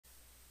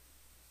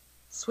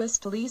Swiss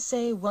police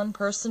say one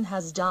person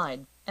has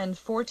died, and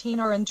 14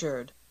 are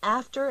injured,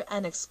 after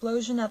an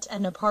explosion at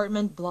an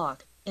apartment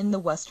block, in the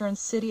western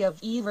city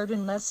of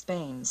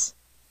Yverdon-les-Bains.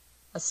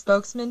 A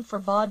spokesman for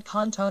Vaud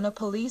Cantona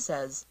Police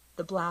says,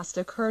 the blast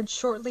occurred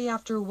shortly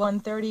after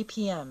 1:30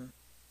 p.m.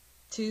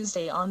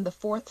 Tuesday on the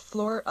fourth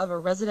floor of a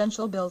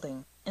residential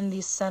building, in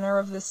the center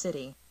of the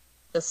city.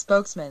 The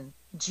spokesman,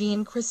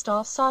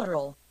 Jean-Christophe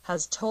Sauterel,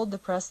 has told the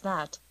press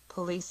that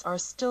police are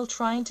still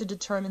trying to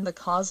determine the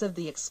cause of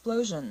the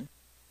explosion.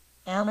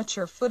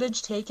 Amateur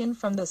footage taken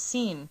from the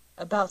scene,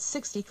 about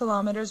 60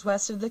 kilometers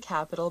west of the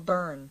capital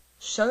Bern,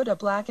 showed a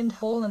blackened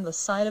hole in the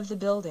side of the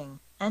building,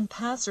 and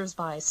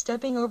passers-by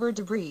stepping over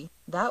debris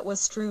that was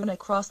strewn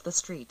across the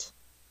street.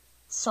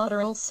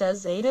 Sauterel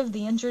says 8 of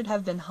the injured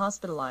have been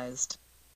hospitalized.